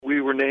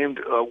named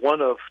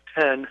one of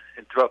 10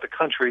 throughout the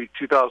country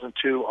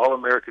 2002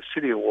 All-America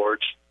City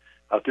Awards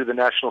through the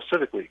National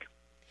Civic League.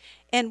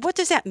 And what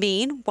does that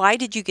mean? Why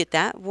did you get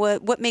that?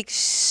 What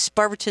makes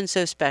Barberton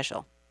so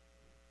special?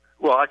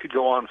 Well, I could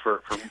go on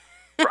for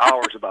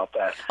hours about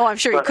that. Oh, I'm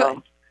sure you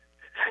could.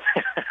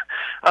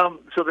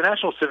 So the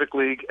National Civic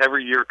League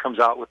every year comes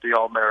out with the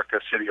All-America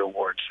City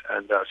Awards,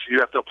 and so you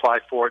have to apply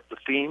for it. The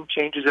theme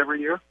changes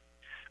every year.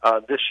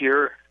 This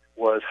year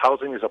was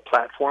housing as a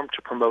platform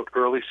to promote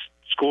early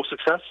school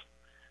success.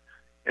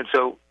 And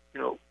so,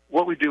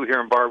 what we do here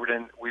in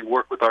Barberton, we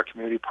work with our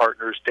community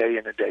partners day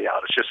in and day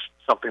out. It's just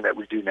something that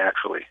we do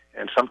naturally.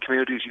 And some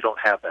communities, you don't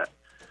have that.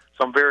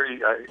 So I'm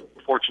very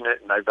fortunate,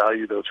 and I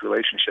value those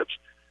relationships.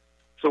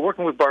 So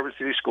working with Barberton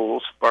City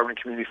Schools, Barberton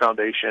Community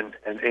Foundation,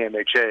 and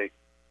AMHA,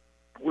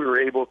 we were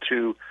able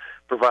to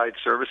provide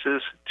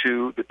services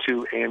to the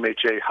 2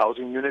 AMHA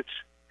housing units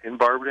in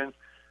Barberton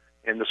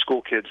and the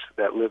school kids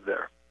that live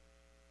there.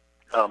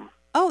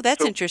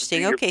 That's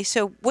interesting. Okay,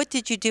 so what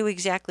did you do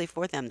exactly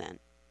for them then?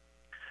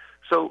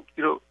 So,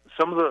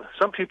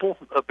 some people,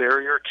 a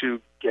barrier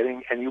to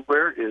getting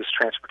anywhere is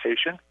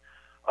transportation.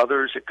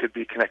 Others, it could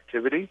be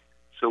connectivity.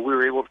 So we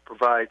were able to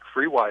provide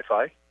free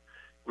Wi-Fi.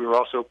 We were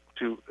also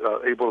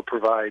able to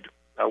provide,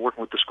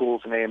 working with the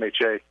schools and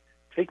AMHA,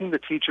 taking the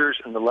teachers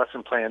and the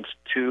lesson plans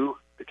to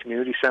the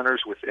community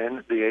centers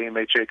within the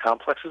AMHA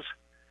complexes.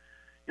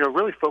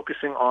 Really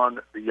focusing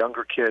on the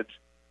younger kids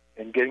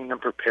and getting them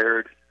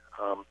prepared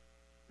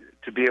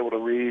to be able to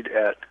read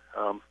at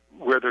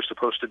where they're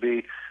supposed to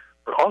be,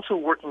 but also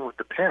working with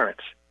the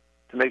parents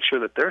to make sure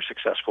that they're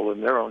successful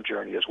in their own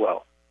journey as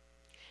well.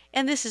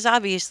 And this is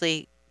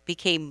obviously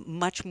became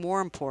much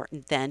more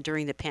important than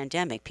during the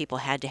pandemic. People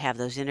had to have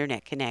those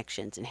internet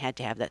connections and had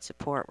to have that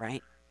support,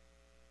 right?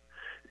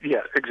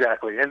 Yeah,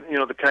 exactly. And,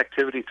 the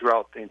connectivity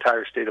throughout the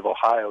entire state of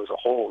Ohio as a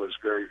whole is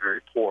very,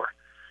 very poor.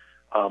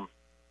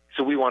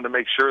 So we wanted to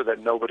make sure that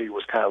nobody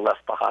was kind of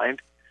left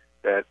behind,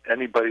 that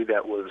anybody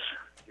that was,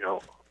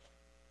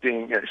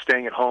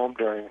 staying at home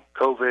during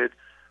COVID,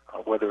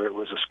 whether it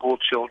was a school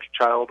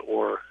child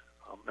or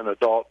an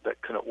adult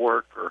that couldn't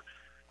work or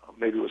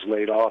maybe was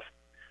laid off,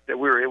 that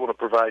we were able to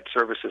provide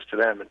services to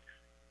them. And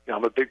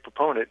I'm a big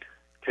proponent,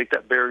 take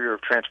that barrier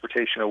of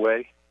transportation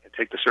away and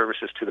take the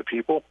services to the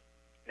people.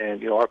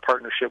 And, our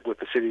partnership with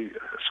the city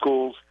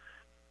schools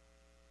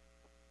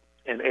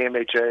and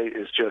AMHA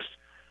is just,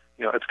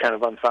 it's kind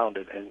of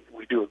unfounded. And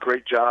we do a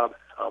great job.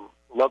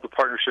 Love the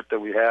partnership that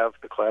we have,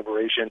 the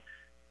collaboration,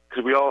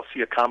 because we all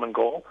see a common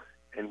goal,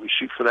 and we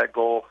shoot for that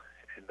goal,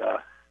 and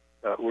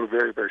we're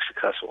very, very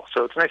successful.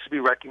 So it's nice to be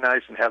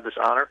recognized and have this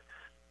honor.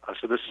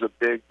 So this is a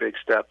big, big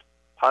step,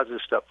 positive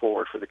step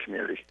forward for the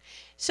community.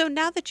 So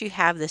now that you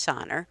have this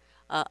honor,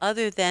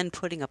 other than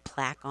putting a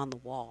plaque on the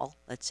wall,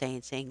 let's say,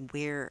 and saying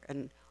we're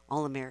an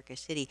All-America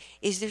City,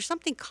 is there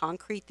something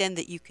concrete then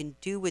that you can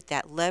do with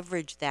that,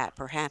 leverage that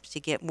perhaps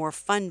to get more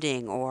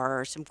funding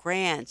or some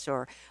grants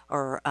or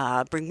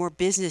bring more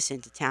business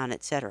into town,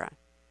 et cetera?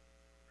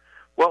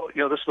 Well,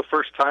 this is the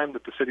first time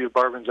that the city of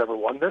Barberton's ever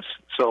won this,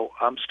 so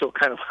I'm still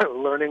kind of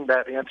learning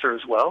that answer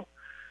as well.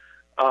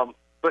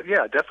 But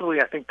yeah,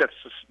 definitely I think this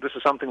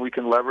is something we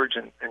can leverage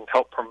and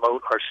help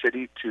promote our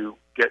city to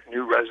get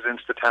new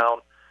residents to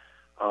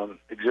town,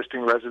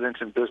 existing residents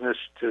and business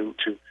to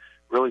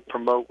really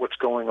promote what's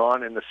going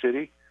on in the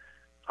city,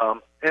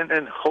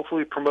 and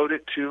hopefully promote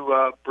it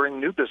to bring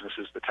new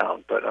businesses to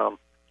town. But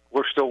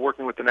we're still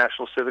working with the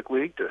National Civic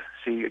League to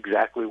see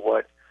exactly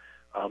what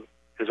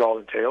is all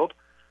entailed.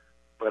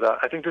 But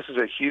I think this is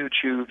a huge,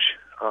 huge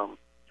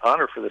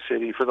honor for the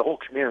city, for the whole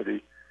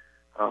community.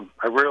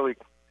 I rarely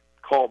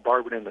call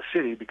Barberton the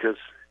city because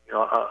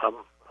I'm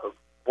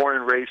born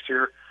and raised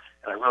here,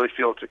 and I really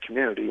feel it's a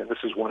community, and this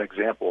is one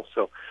example.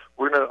 So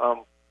we're going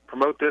to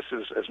promote this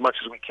as much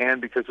as we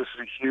can because this is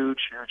a huge,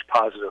 huge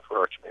positive for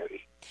our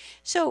community.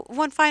 So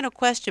one final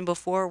question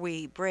before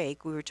we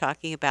break. We were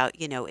talking about,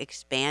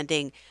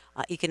 expanding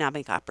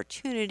economic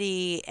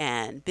opportunity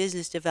and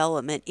business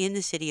development in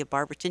the city of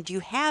Barberton. Do you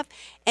have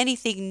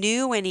anything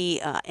new,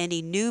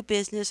 any new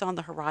business on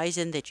the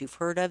horizon that you've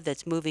heard of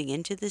that's moving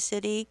into the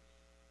city?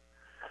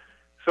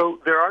 So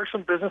there are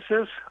some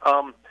businesses.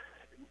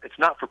 It's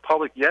not for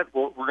public yet.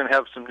 We're going to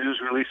have some news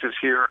releases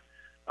here,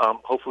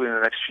 hopefully in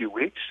the next few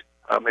weeks,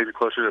 maybe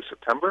closer to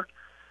September,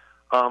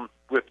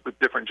 with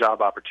different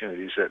job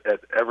opportunities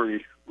at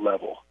every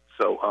level.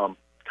 So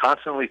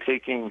constantly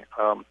taking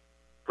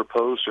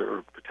proposed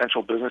or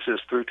potential businesses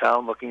through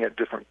town, looking at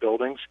different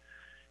buildings.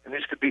 And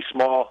these could be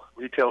small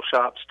retail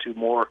shops to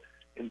more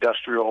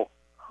industrial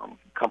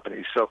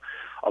companies. So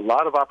a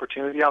lot of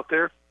opportunity out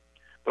there,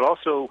 but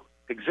also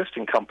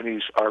existing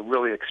companies are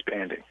really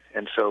expanding.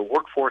 And so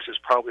workforce is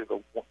probably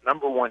the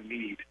number one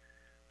need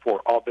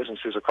for all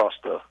businesses across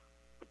the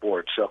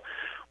board. So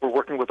we're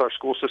working with our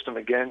school system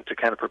again to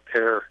kind of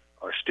prepare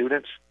our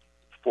students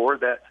for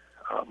that,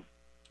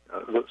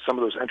 some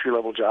of those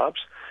entry-level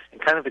jobs,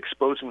 and kind of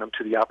exposing them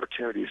to the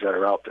opportunities that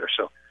are out there.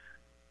 So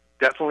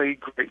definitely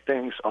great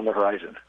things on the horizon.